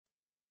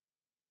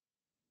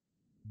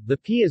The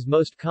pea is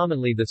most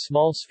commonly the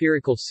small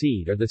spherical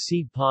seed or the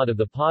seed pod of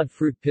the pod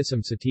fruit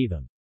Pisum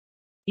sativum.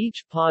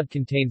 Each pod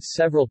contains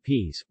several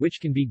peas, which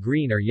can be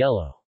green or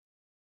yellow.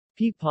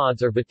 Pea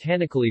pods are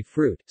botanically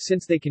fruit,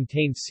 since they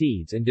contain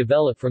seeds and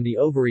develop from the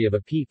ovary of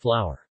a pea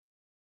flower.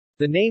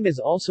 The name is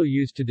also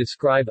used to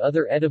describe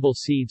other edible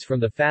seeds from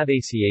the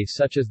Fabaceae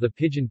such as the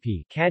pigeon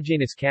pea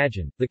Cajanus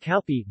cajan, the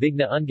cowpea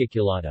Vigna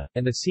unguiculata,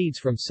 and the seeds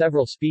from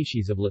several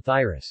species of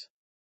Lathyrus.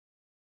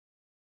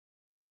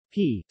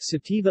 Pea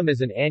sativum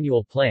is an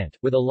annual plant,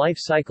 with a life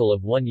cycle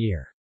of 1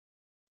 year.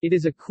 It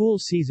is a cool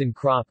season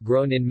crop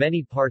grown in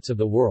many parts of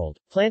the world.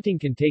 Planting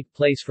can take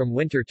place from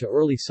winter to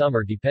early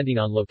summer depending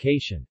on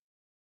location.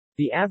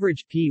 The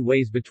average pea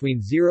weighs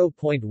between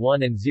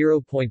 0.1 and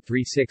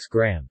 0.36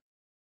 gram.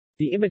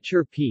 The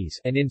immature peas,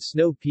 and in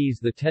snow peas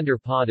the tender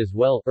pod as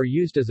well, are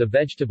used as a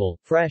vegetable,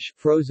 fresh,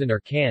 frozen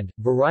or canned.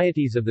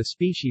 Varieties of the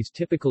species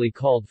typically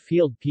called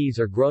field peas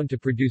are grown to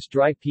produce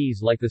dry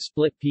peas like the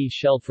split pea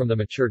shelled from the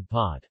matured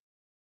pod.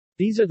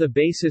 These are the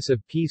basis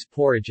of peas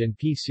porridge and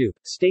pea soup,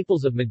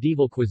 staples of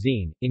medieval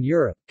cuisine. In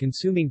Europe,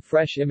 consuming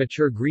fresh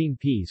immature green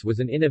peas was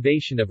an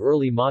innovation of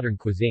early modern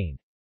cuisine.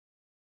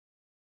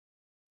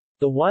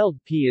 The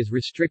wild pea is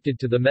restricted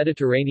to the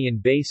Mediterranean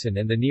basin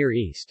and the Near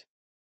East.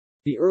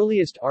 The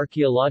earliest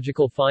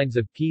archaeological finds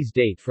of peas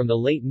date from the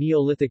late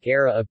Neolithic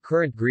era of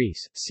current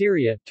Greece,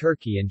 Syria,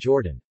 Turkey and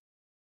Jordan.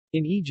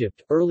 In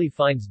Egypt, early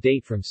finds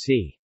date from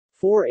c.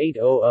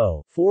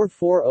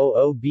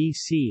 4800-4400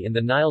 BC in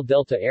the Nile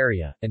Delta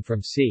area, and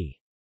from c.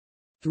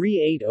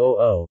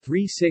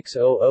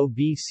 3800-3600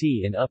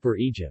 BC in Upper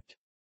Egypt.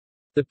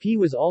 The pea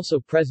was also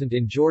present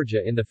in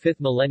Georgia in the 5th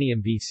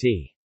millennium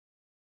BC.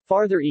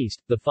 Farther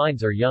east, the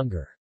finds are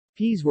younger.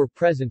 Peas were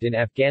present in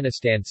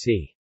Afghanistan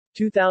c.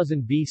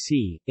 2000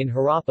 BC, in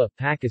Harappa,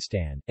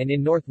 Pakistan, and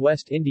in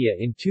northwest India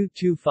in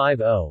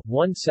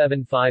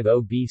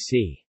 2250-1750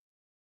 BC.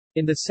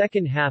 In the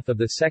second half of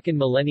the 2nd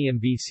millennium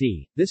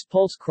BC, this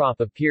pulse crop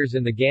appears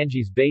in the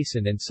Ganges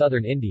basin and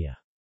southern India.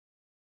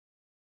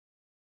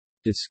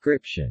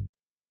 Description: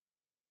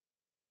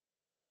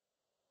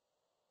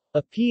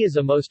 a pea is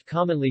a most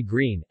commonly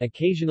green,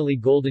 occasionally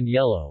golden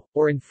yellow,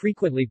 or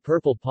infrequently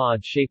purple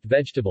pod-shaped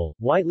vegetable,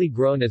 widely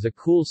grown as a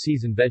cool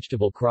season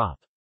vegetable crop.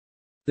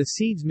 The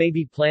seeds may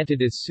be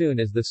planted as soon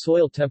as the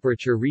soil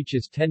temperature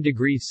reaches 10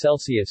 degrees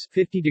Celsius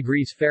 50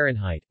 degrees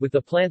Fahrenheit, with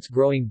the plants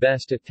growing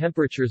best at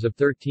temperatures of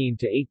 13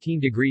 to 18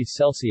 degrees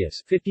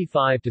Celsius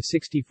 55 to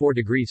 64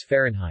 degrees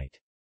Fahrenheit.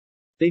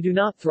 They do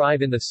not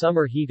thrive in the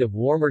summer heat of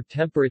warmer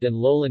temperate and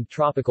lowland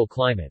tropical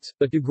climates,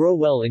 but do grow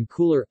well in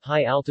cooler,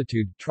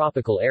 high-altitude,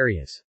 tropical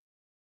areas.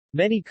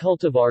 Many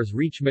cultivars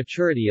reach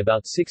maturity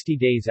about 60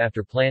 days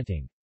after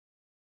planting.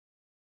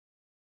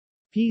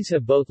 Peas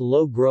have both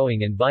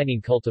low-growing and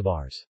vining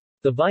cultivars.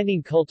 The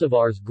vining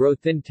cultivars grow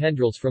thin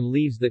tendrils from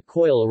leaves that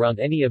coil around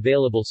any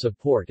available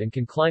support and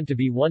can climb to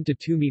be 1 to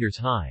 2 meters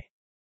high.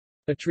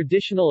 A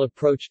traditional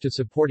approach to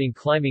supporting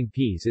climbing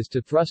peas is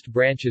to thrust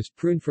branches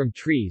pruned from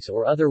trees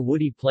or other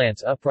woody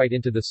plants upright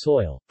into the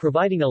soil,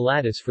 providing a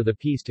lattice for the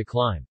peas to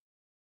climb.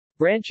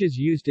 Branches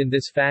used in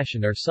this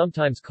fashion are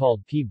sometimes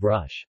called pea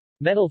brush.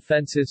 Metal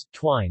fences,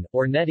 twine,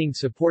 or netting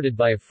supported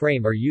by a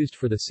frame are used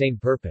for the same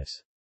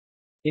purpose.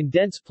 In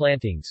dense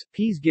plantings,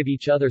 peas give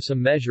each other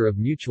some measure of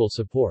mutual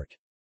support.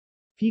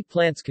 Pea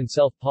plants can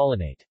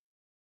self-pollinate.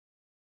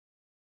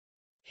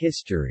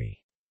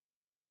 History.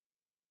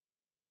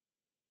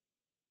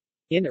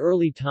 In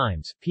early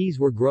times, peas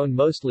were grown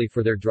mostly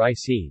for their dry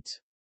seeds.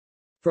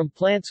 From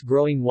plants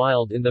growing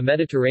wild in the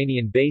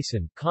Mediterranean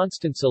basin,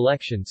 constant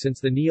selection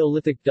since the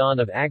Neolithic dawn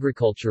of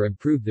agriculture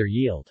improved their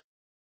yield.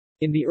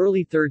 In the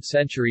early 3rd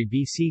century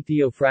BC,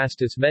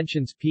 Theophrastus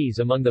mentions peas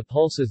among the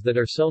pulses that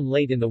are sown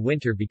late in the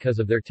winter because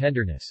of their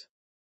tenderness.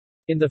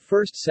 In the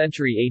 1st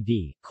century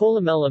AD,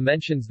 Columella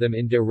mentions them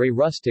in De Re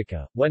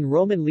Rustica, when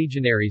Roman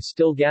legionaries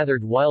still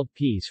gathered wild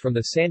peas from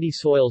the sandy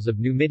soils of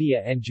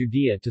Numidia and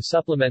Judea to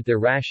supplement their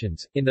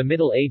rations. In the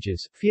Middle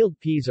Ages, field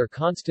peas are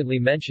constantly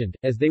mentioned,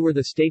 as they were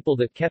the staple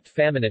that kept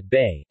famine at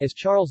bay, as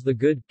Charles the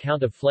Good,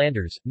 Count of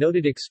Flanders,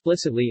 noted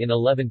explicitly in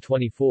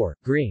 1124.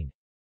 Green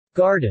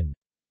garden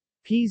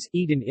peas,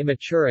 eaten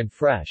immature and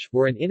fresh,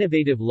 were an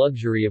innovative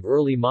luxury of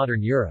early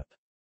modern Europe.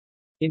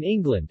 In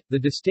England, the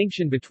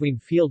distinction between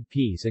field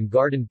peas and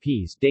garden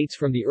peas dates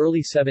from the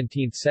early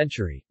 17th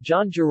century.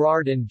 John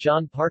Gerard and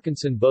John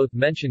Parkinson both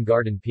mention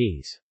garden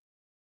peas.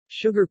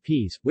 Sugar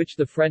peas, which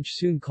the French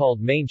soon called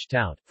mange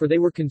tout, for they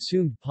were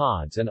consumed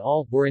pods and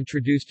all, were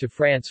introduced to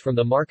France from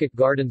the market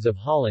gardens of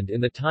Holland in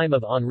the time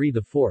of Henri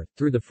IV,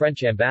 through the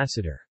French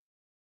ambassador.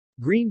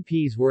 Green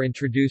peas were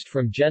introduced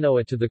from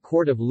Genoa to the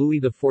court of Louis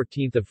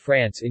XIV of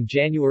France in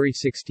January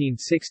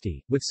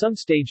 1660, with some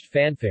staged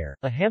fanfare.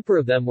 A hamper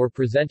of them were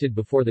presented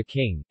before the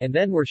king, and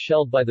then were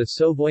shelled by the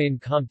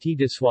Savoyan Comte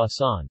de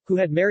Soissons, who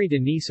had married a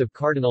niece of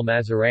Cardinal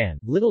Mazarin.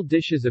 Little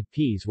dishes of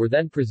peas were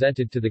then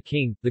presented to the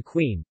king, the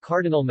queen,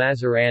 Cardinal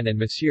Mazarin and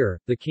Monsieur,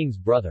 the king's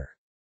brother.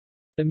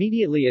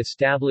 Immediately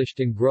established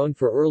and grown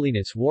for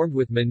earliness, warmed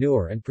with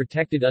manure and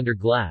protected under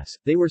glass,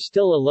 they were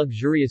still a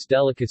luxurious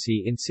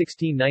delicacy in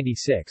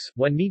 1696,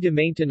 when Mie de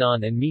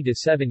Maintenon and Mie de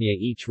Sévigné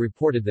each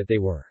reported that they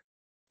were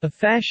a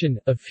fashion,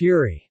 a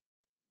fury.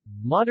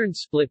 Modern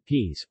split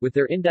peas, with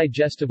their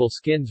indigestible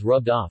skins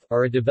rubbed off,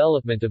 are a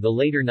development of the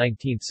later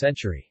 19th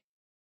century.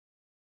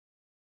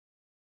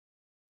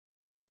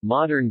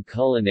 Modern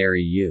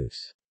culinary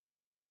use.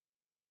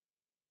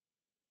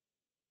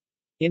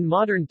 In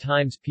modern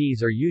times,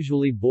 peas are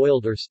usually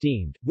boiled or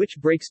steamed, which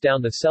breaks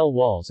down the cell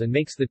walls and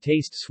makes the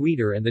taste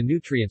sweeter and the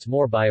nutrients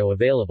more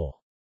bioavailable.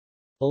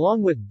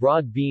 Along with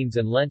broad beans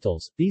and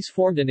lentils, these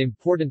formed an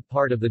important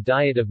part of the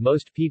diet of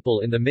most people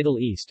in the Middle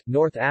East,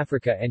 North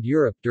Africa and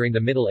Europe during the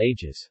Middle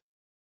Ages.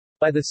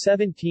 By the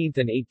 17th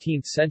and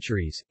 18th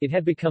centuries, it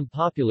had become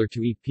popular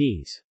to eat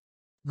peas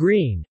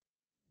green,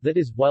 that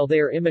is, while they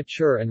are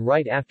immature and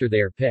right after they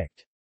are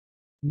picked.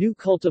 New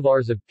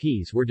cultivars of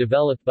peas were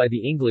developed by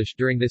the English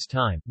during this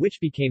time, which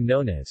became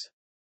known as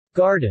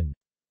garden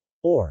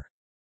or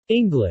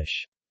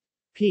English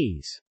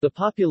peas. The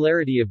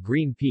popularity of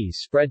green peas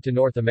spread to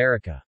North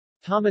America.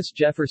 Thomas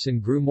Jefferson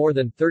grew more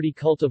than 30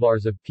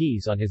 cultivars of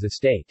peas on his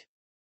estate.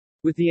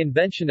 With the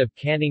invention of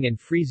canning and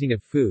freezing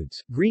of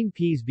foods, green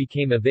peas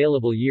became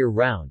available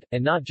year-round,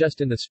 and not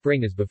just in the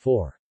spring as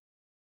before.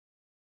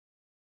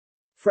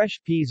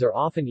 Fresh peas are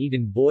often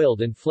eaten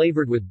boiled and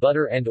flavored with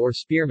butter and/or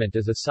spearmint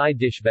as a side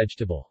dish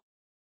vegetable.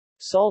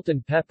 Salt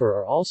and pepper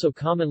are also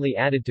commonly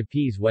added to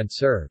peas when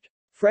served.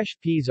 Fresh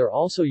peas are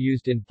also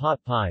used in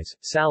pot pies,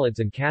 salads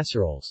and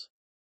casseroles.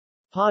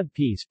 Pod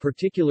peas,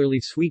 particularly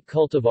sweet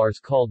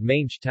cultivars called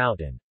mange tout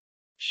and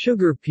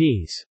sugar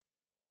peas,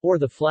 or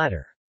the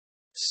flatter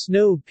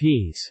snow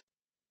peas,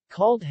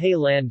 called hei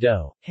lan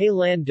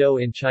dou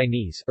in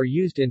Chinese, are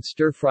used in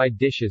stir-fried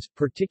dishes,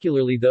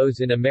 particularly those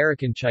in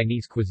American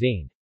Chinese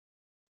cuisine.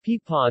 Pea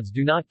pods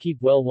do not keep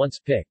well once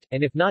picked,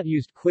 and if not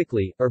used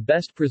quickly, are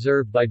best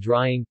preserved by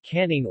drying,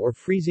 canning or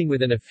freezing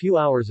within a few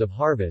hours of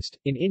harvest.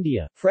 In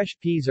India, fresh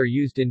peas are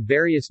used in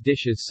various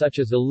dishes such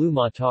as aloo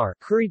matar,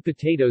 curried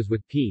potatoes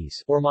with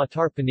peas, or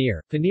matar paneer,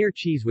 paneer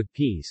cheese with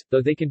peas,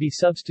 though they can be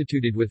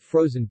substituted with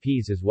frozen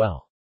peas as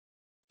well.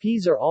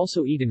 Peas are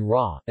also eaten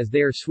raw, as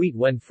they are sweet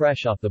when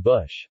fresh off the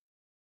bush.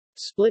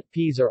 Split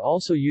peas are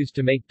also used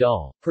to make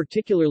dal,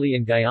 particularly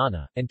in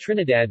Guyana, and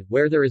Trinidad,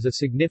 where there is a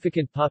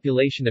significant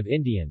population of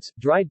Indians.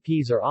 Dried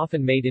peas are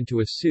often made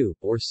into a soup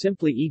or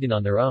simply eaten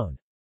on their own.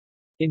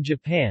 In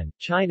Japan,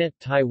 China,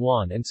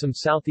 Taiwan and some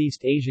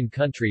Southeast Asian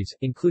countries,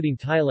 including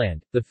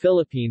Thailand, the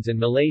Philippines and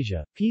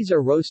Malaysia, peas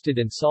are roasted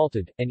and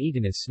salted, and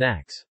eaten as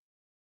snacks.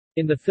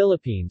 In the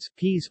Philippines,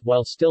 peas,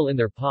 while still in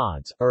their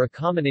pods, are a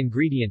common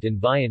ingredient in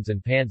viands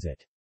and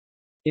pancit.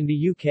 In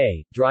the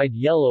UK, dried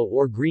yellow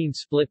or green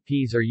split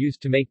peas are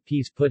used to make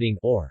peas pudding,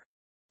 or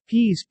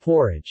peas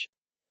porridge,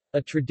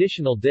 a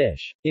traditional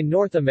dish. In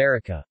North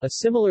America, a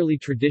similarly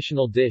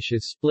traditional dish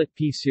is split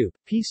pea soup.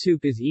 Pea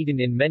soup is eaten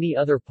in many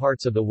other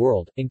parts of the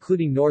world,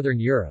 including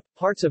Northern Europe,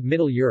 parts of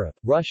Middle Europe,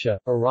 Russia,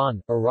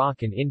 Iran,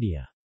 Iraq and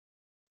India.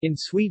 In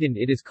Sweden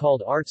it is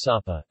called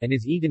ärtsoppa, and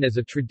is eaten as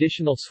a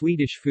traditional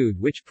Swedish food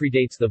which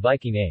predates the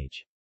Viking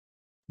Age.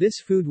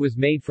 This food was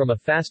made from a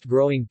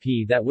fast-growing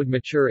pea that would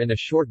mature in a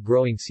short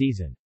growing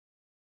season.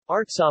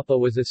 Ärtsoppa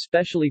was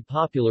especially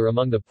popular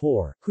among the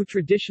poor, who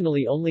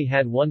traditionally only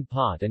had one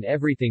pot and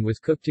everything was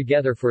cooked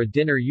together for a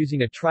dinner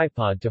using a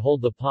tripod to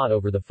hold the pot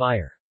over the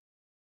fire.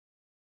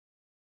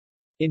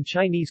 In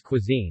Chinese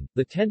cuisine,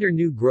 the tender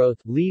new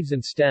growth, leaves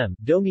and stem,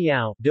 do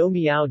miao,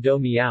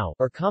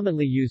 are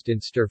commonly used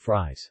in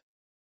stir-fries.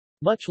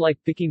 Much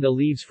like picking the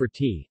leaves for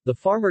tea, the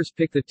farmers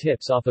pick the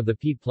tips off of the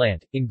pea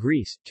plant. In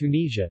Greece,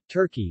 Tunisia,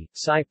 Turkey,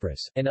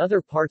 Cyprus, and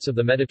other parts of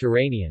the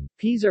Mediterranean,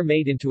 peas are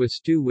made into a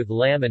stew with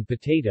lamb and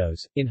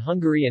potatoes. In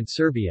Hungary and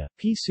Serbia,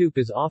 pea soup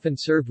is often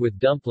served with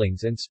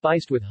dumplings and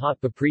spiced with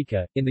hot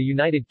paprika. In the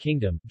United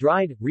Kingdom,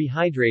 dried,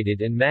 rehydrated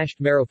and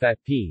mashed marrowfat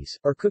peas,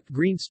 or cooked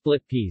green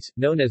split peas,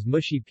 known as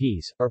mushy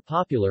peas, are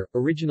popular,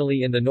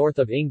 originally in the north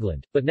of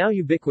England, but now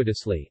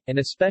ubiquitously, and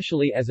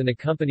especially as an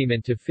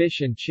accompaniment to fish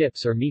and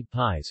chips or meat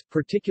pies,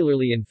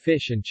 particularly in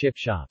fish and chip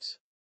shops.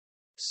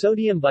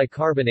 Sodium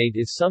bicarbonate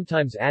is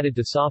sometimes added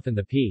to soften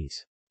the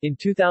peas. In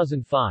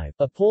 2005,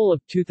 a poll of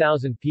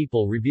 2,000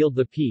 people revealed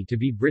the pea to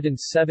be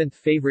Britain's seventh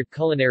favorite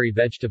culinary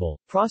vegetable.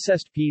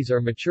 Processed peas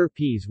are mature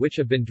peas which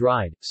have been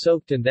dried,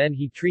 soaked and then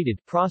heat-treated,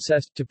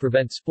 processed to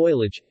prevent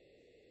spoilage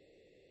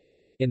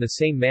in the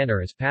same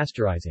manner as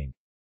pasteurizing.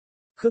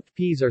 Cooked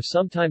peas are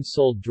sometimes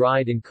sold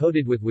dried and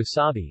coated with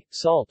wasabi,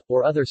 salt,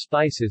 or other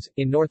spices.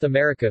 In North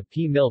America,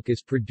 pea milk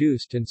is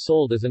produced and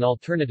sold as an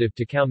alternative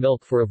to cow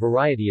milk for a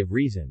variety of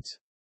reasons.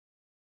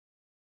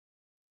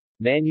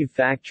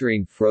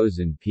 Manufacturing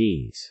frozen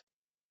peas.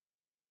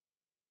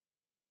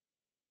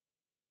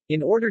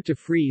 In order to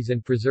freeze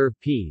and preserve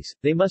peas,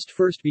 they must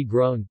first be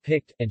grown,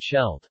 picked, and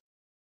shelled.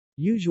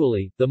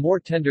 Usually, the more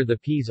tender the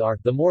peas are,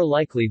 the more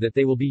likely that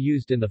they will be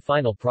used in the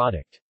final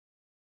product.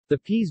 The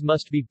peas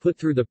must be put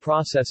through the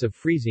process of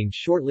freezing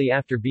shortly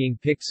after being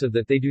picked so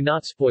that they do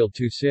not spoil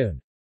too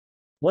soon.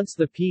 Once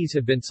the peas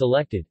have been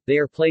selected, they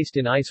are placed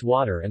in ice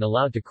water and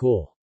allowed to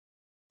cool.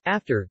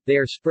 After, they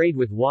are sprayed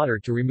with water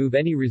to remove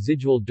any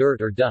residual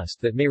dirt or dust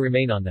that may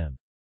remain on them.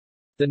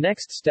 The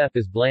next step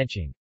is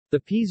blanching. The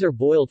peas are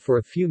boiled for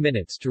a few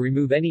minutes to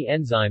remove any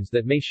enzymes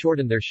that may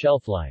shorten their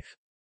shelf life.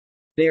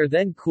 They are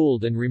then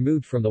cooled and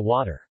removed from the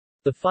water.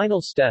 The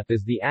final step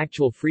is the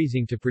actual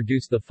freezing to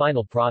produce the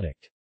final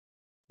product.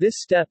 This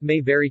step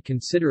may vary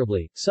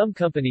considerably. Some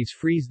companies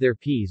freeze their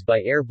peas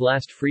by air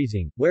blast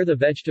freezing, where the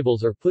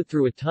vegetables are put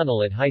through a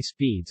tunnel at high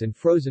speeds and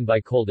frozen by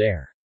cold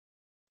air.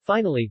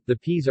 Finally, the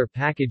peas are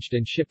packaged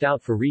and shipped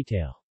out for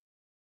retail.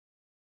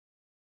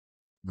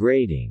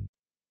 Grading.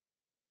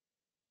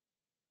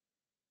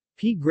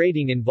 Pea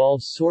grading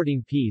involves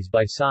sorting peas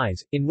by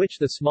size, in which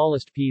the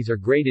smallest peas are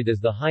graded as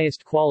the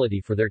highest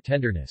quality for their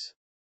tenderness.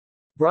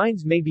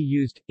 Brines may be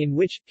used, in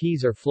which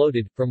peas are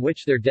floated, from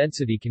which their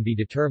density can be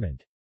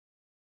determined.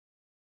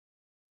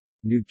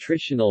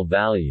 Nutritional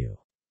value.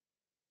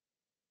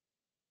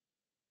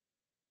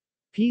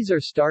 Peas are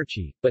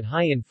starchy, but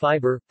high in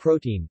fiber,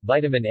 protein,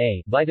 vitamin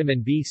A,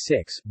 vitamin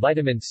B6,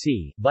 vitamin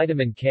C,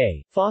 vitamin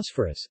K,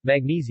 phosphorus,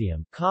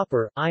 magnesium,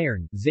 copper,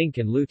 iron, zinc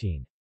and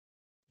lutein.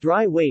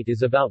 Dry weight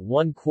is about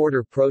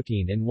 1/4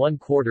 protein and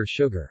 1/4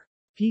 sugar.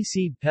 Pea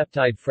seed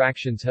peptide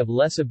fractions have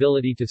less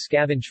ability to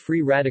scavenge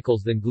free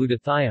radicals than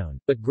glutathione,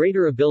 but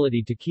greater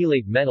ability to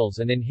chelate metals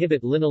and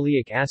inhibit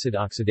linoleic acid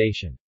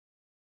oxidation.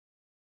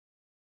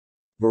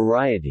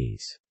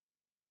 Varieties.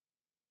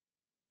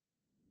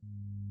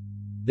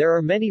 There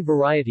are many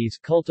varieties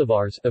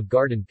cultivars of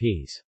garden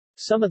peas.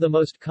 Some of the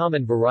most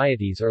common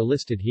varieties are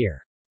listed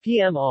here.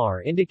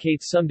 PMR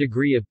indicates some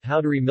degree of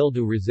powdery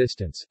mildew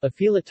resistance.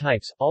 Aphylla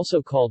types,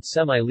 also called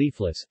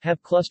semi-leafless,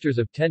 have clusters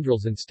of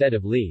tendrils instead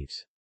of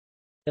leaves.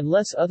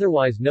 Unless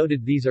otherwise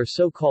noted, these are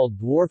so-called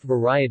dwarf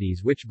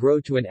varieties which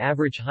grow to an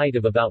average height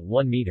of about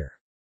 1 meter.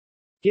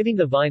 Giving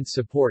the vines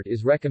support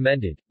is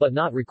recommended, but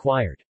not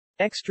required.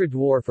 Extra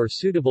dwarf are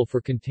suitable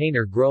for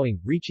container growing,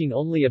 reaching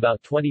only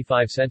about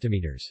 25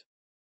 centimeters.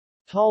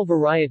 Tall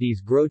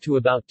varieties grow to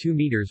about 2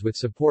 meters with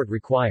support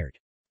required.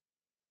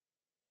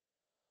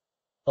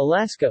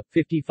 Alaska,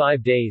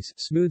 55 days,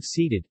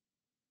 smooth-seeded.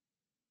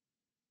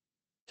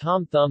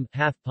 Tom Thumb,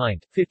 half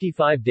pint,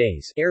 55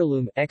 days,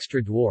 heirloom,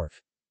 extra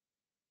dwarf.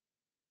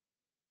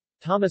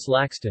 Thomas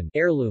Laxton,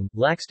 heirloom,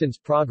 Laxton's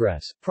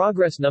Progress,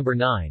 Progress number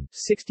 9,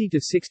 60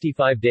 to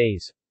 65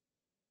 days.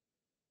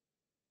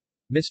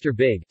 Mr.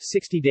 Big,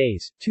 60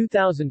 days,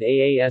 2000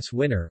 AAS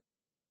winner.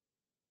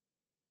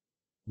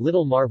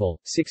 Little Marvel,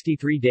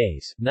 63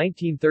 days,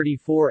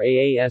 1934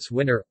 AAS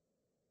winner.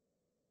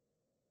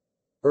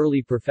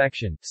 Early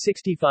Perfection,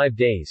 65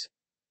 days.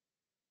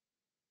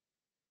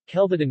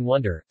 Kelvedon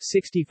Wonder,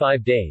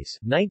 65 days,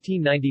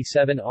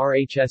 1997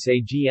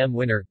 RHSA GM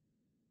winner.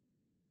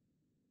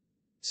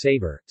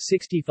 Sabre,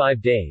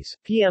 65 days,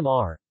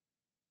 PMR.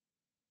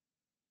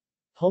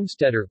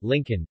 Homesteader,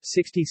 Lincoln,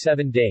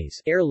 67 days,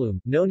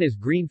 heirloom, known as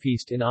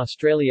Greenfeast in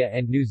Australia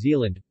and New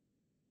Zealand.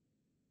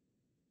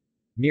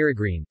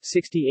 Miragreen,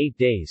 68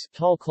 days,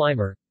 tall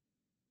climber.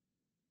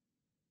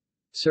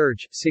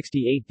 Surge,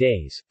 68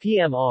 days,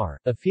 PMR,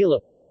 Aphylla.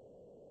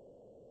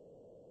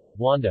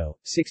 Wando,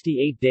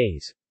 68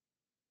 days.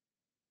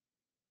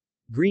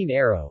 Green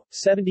Arrow,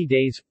 70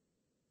 days.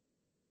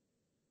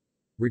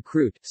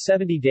 Recruit,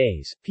 70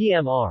 days,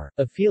 PMR,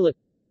 Aphylla.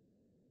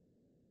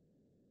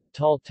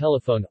 Tall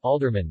Telephone,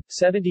 Alderman,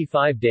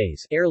 75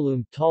 days,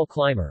 heirloom, tall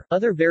climber.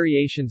 Other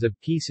variations of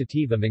P.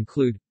 sativum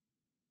include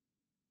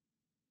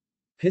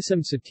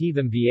Pisum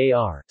sativum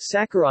var.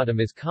 Saccharatum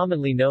is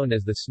commonly known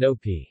as the snow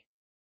pea.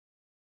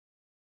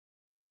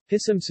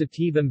 Pisum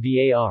sativum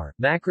var.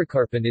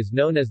 Macrocarpon is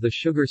known as the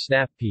sugar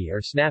snap pea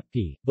or snap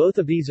pea. Both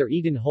of these are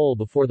eaten whole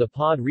before the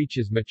pod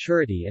reaches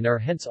maturity and are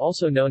hence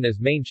also known as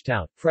mange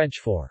tout, French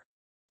for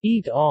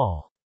eat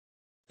all.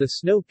 The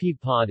snow pea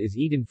pod is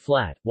eaten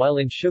flat, while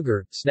in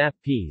sugar, snap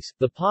peas,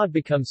 the pod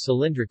becomes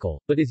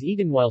cylindrical, but is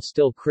eaten while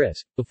still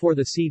crisp, before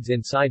the seeds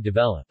inside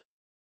develop.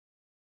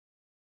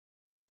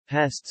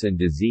 Pests and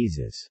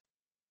diseases.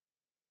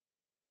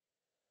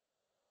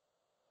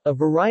 A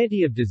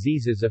variety of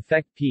diseases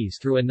affect peas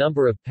through a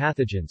number of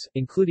pathogens,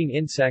 including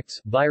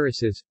insects,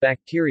 viruses,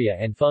 bacteria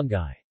and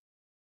fungi.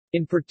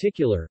 In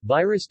particular,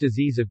 virus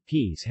disease of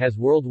peas has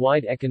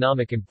worldwide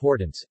economic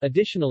importance.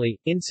 Additionally,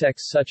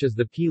 insects such as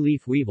the pea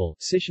leaf weevil,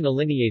 Cichona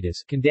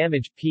lineatus, can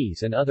damage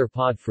peas and other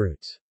pod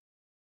fruits.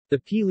 The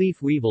pea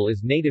leaf weevil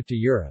is native to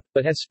Europe,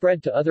 but has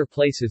spread to other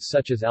places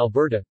such as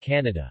Alberta,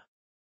 Canada.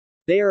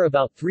 They are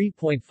about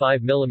 3.5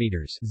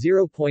 mm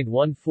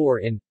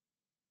 (0.14 in)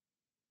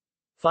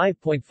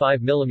 5.5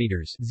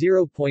 mm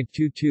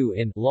 (0.22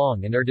 in)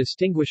 long and are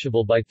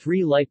distinguishable by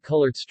 3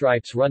 light-colored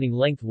stripes running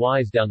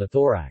lengthwise down the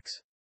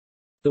thorax.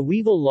 The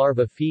weevil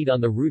larvae feed on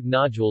the root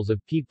nodules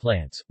of pea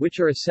plants, which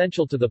are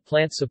essential to the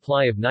plant's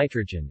supply of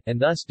nitrogen, and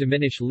thus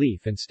diminish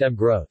leaf and stem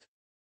growth.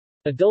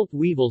 Adult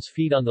weevils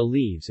feed on the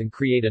leaves and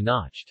create a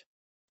notched,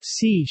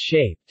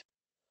 C-shaped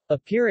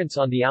appearance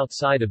on the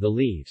outside of the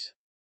leaves.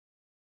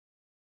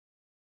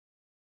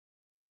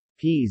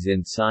 Peas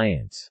in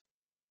science.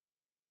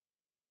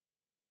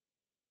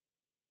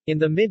 In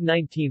the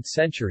mid-19th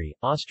century,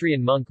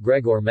 Austrian monk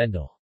Gregor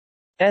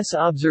Mendel's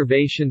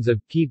observations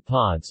of pea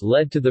pods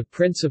led to the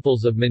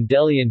principles of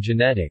Mendelian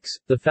genetics,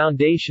 the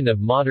foundation of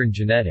modern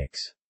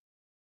genetics.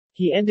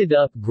 He ended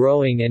up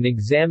growing and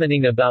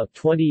examining about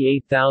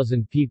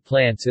 28,000 pea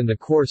plants in the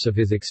course of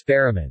his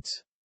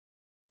experiments.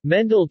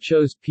 Mendel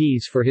chose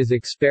peas for his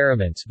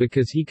experiments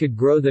because he could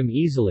grow them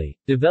easily,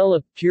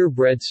 develop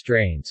purebred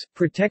strains,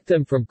 protect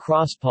them from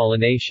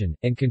cross-pollination,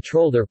 and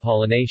control their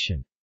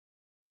pollination.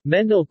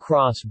 Mendel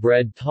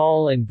cross-bred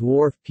tall and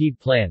dwarf pea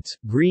plants,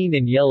 green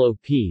and yellow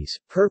peas,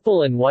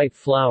 purple and white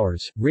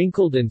flowers,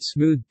 wrinkled and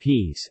smooth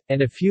peas,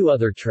 and a few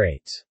other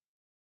traits.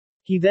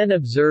 He then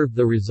observed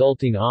the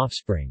resulting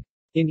offspring.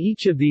 In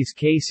each of these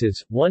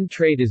cases, one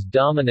trait is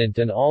dominant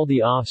and all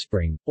the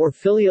offspring, or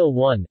filial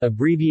 1,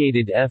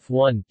 abbreviated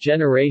F1,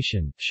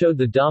 generation, showed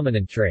the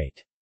dominant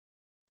trait.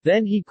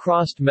 Then he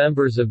crossed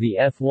members of the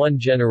F1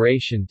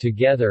 generation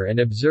together and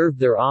observed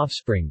their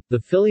offspring, the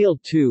filial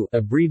 2,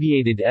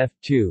 abbreviated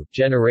F2,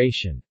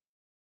 generation.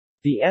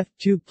 The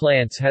F2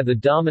 plants had the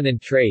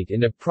dominant trait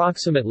in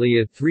approximately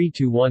a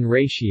 3-to-1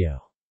 ratio.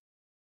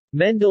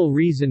 Mendel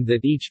reasoned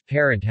that each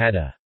parent had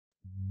a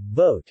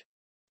vote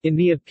in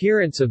the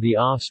appearance of the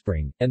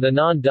offspring, and the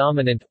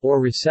non-dominant, or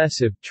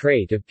recessive,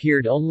 trait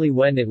appeared only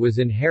when it was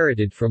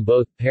inherited from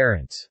both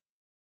parents.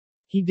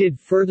 He did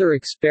further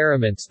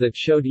experiments that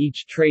showed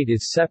each trait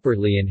is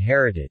separately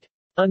inherited.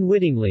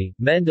 Unwittingly,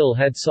 Mendel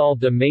had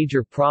solved a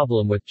major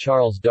problem with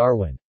Charles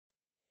Darwin's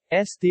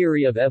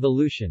theory of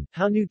evolution,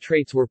 how new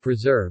traits were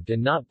preserved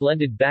and not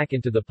blended back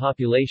into the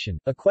population,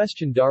 a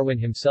question Darwin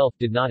himself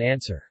did not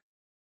answer.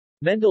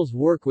 Mendel's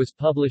work was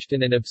published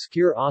in an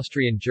obscure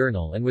Austrian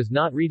journal and was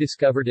not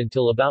rediscovered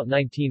until about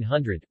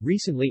 1900.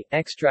 Recently,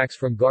 extracts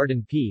from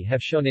garden pea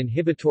have shown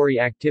inhibitory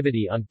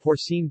activity on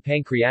porcine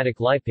pancreatic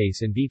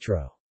lipase in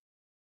vitro.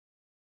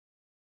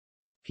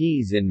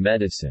 Peas in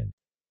medicine.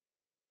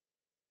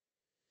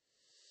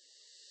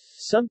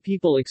 Some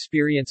people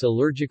experience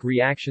allergic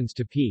reactions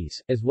to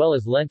peas, as well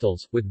as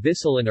lentils, with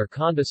visilin or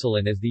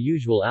condosilin as the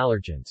usual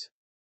allergens.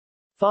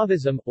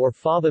 Favism, or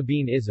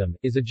fava-beanism,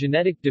 is a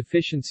genetic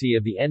deficiency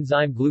of the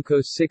enzyme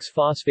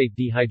glucose-6-phosphate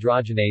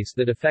dehydrogenase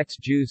that affects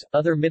Jews,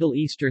 other Middle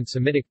Eastern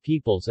Semitic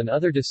peoples and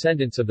other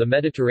descendants of the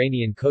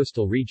Mediterranean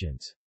coastal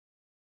regions.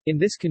 In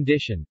this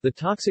condition, the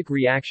toxic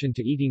reaction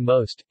to eating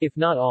most, if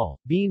not all,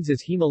 beans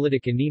is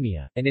hemolytic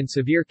anemia, and in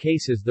severe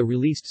cases the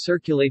released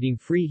circulating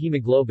free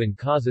hemoglobin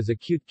causes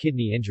acute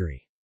kidney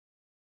injury.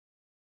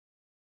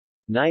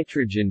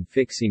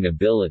 Nitrogen-fixing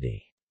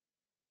ability.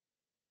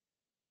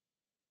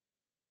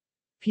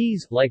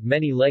 Peas, like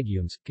many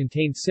legumes,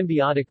 contain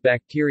symbiotic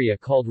bacteria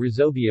called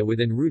rhizobia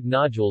within root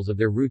nodules of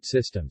their root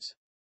systems.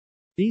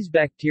 These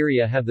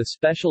bacteria have the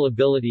special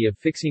ability of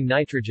fixing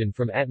nitrogen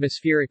from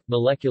atmospheric,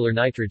 molecular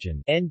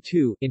nitrogen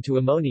N2 into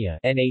ammonia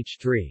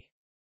NH3.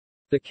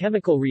 The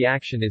chemical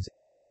reaction is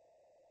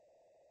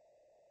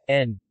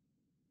N2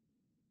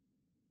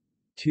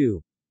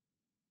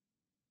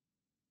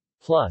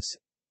 plus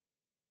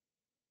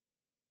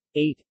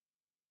 8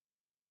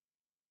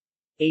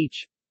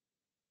 H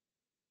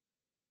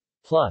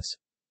plus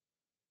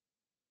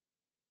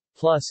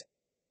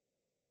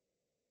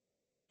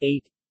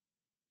 8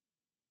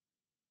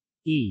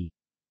 E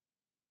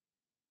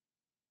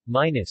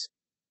minus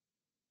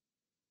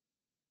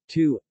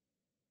 2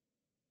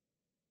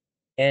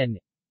 N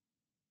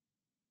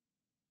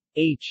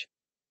H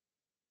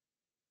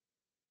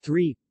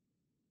 3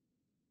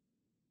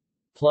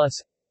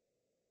 plus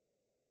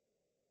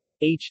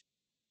H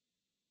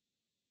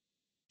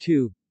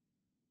 2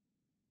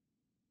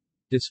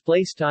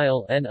 display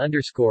style n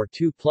underscore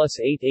 2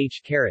 plus 8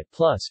 h caret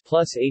plus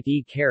 8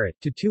 e caret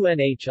to 2 n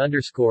h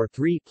underscore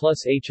 3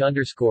 plus h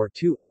underscore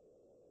 2.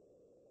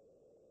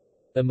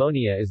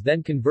 Ammonia is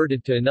then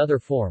converted to another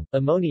form,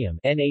 ammonium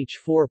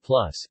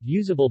NH4+,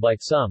 usable by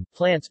some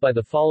plants by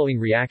the following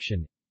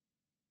reaction: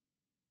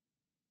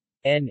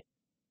 N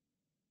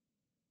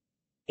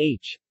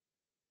H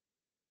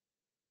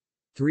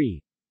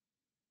 3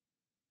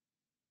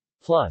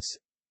 plus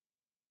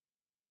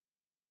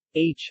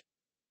H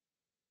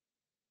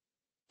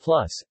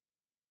plus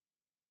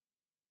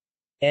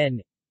N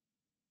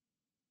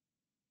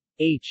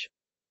H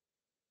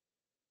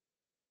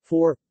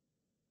 4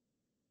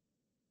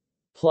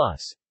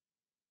 plus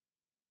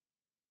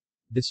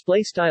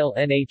display style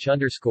nh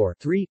underscore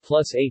 3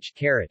 plus h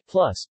caret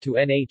plus to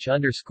nh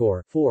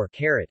underscore 4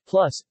 caret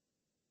plus.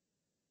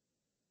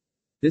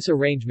 This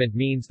arrangement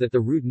means that the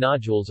root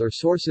nodules are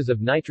sources of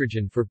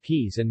nitrogen for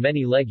peas and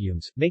many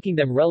legumes, making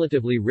them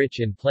relatively rich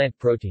in plant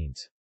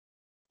proteins.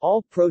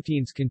 All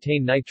proteins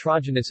contain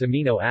nitrogenous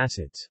amino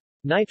acids.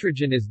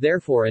 Nitrogen is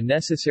therefore a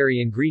necessary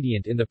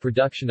ingredient in the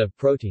production of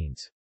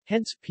proteins.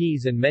 Hence,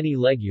 peas and many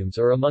legumes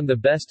are among the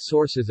best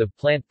sources of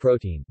plant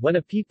protein. When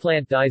a pea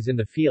plant dies in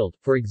the field,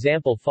 for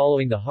example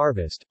following the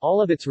harvest,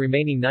 all of its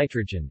remaining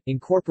nitrogen,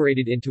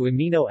 incorporated into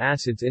amino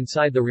acids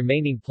inside the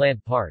remaining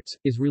plant parts,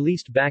 is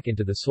released back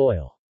into the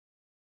soil.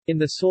 In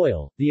the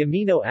soil, the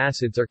amino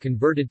acids are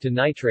converted to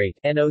nitrate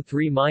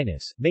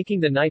NO3-,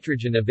 making the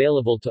nitrogen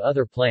available to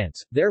other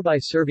plants, thereby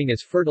serving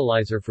as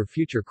fertilizer for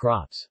future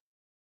crops.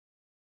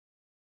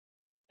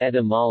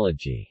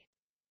 Etymology.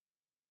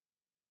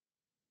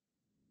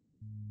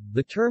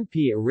 The term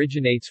pea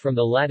originates from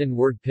the Latin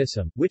word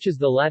pisum, which is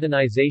the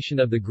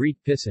Latinization of the Greek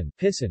pisson,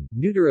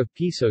 neuter of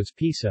pisos,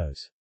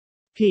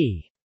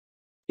 pea.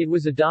 It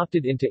was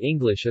adopted into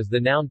English as the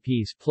noun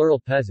peas plural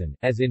peasan,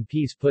 as in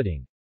peas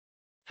pudding.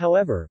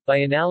 However, by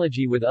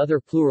analogy with other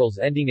plurals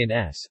ending in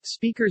s,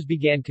 speakers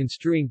began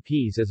construing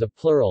peas as a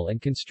plural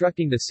and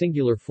constructing the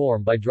singular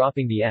form by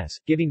dropping the s,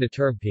 giving the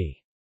term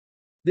pea.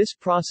 This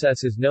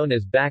process is known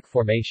as back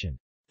formation.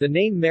 The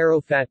name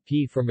marrow-fat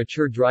pea for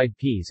mature dried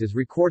peas is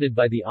recorded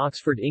by the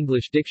Oxford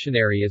English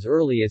Dictionary as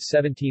early as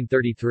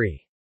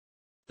 1733.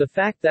 The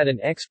fact that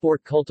an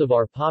export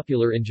cultivar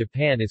popular in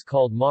Japan is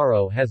called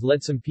marrow has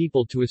led some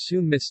people to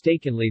assume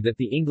mistakenly that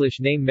the English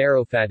name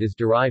marrowfat is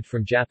derived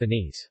from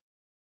Japanese.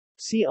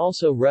 See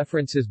also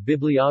references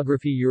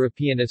Bibliography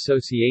European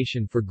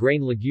Association for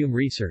Grain Legume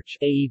Research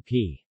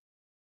AEP.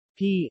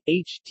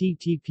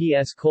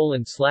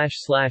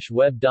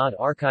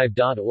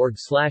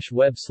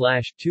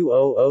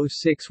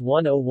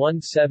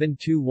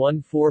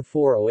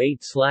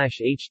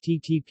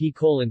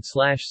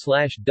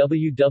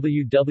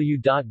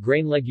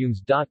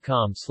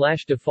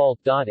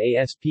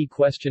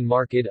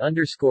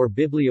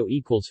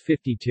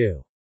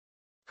 http://www.grainlegumes.com/default.asp?id_biblio=52.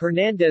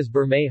 Hernández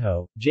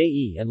Bermejo,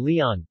 J.E. and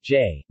Leon,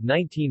 J.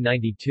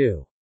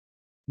 1992.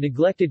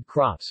 Neglected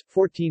Crops,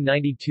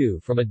 1492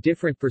 From a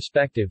Different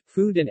Perspective,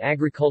 Food and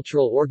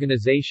Agricultural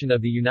Organization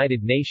of the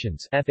United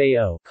Nations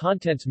FAO,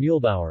 Contents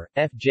Muehlbauer,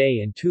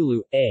 F.J. and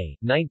Tulu, A.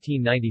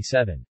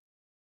 1997.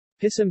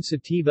 Pisum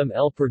sativum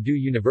L. Purdue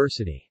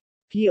University.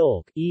 P.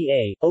 Olk,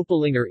 E.A.,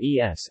 Opelinger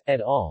E.S.,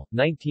 et al.,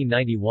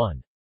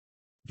 1991.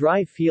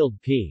 Dry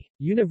Field P.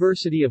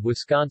 University of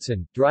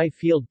Wisconsin, Dry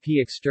Field P.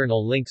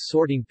 External links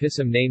Sorting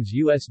Pisum names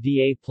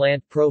USDA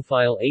Plant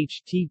Profile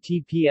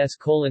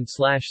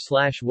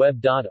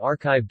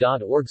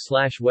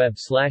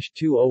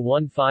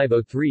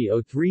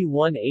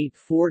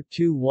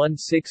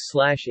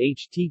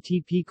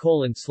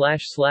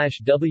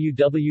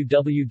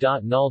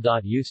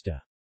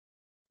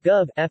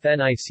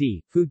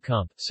FNIC,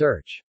 FoodComp,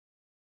 search.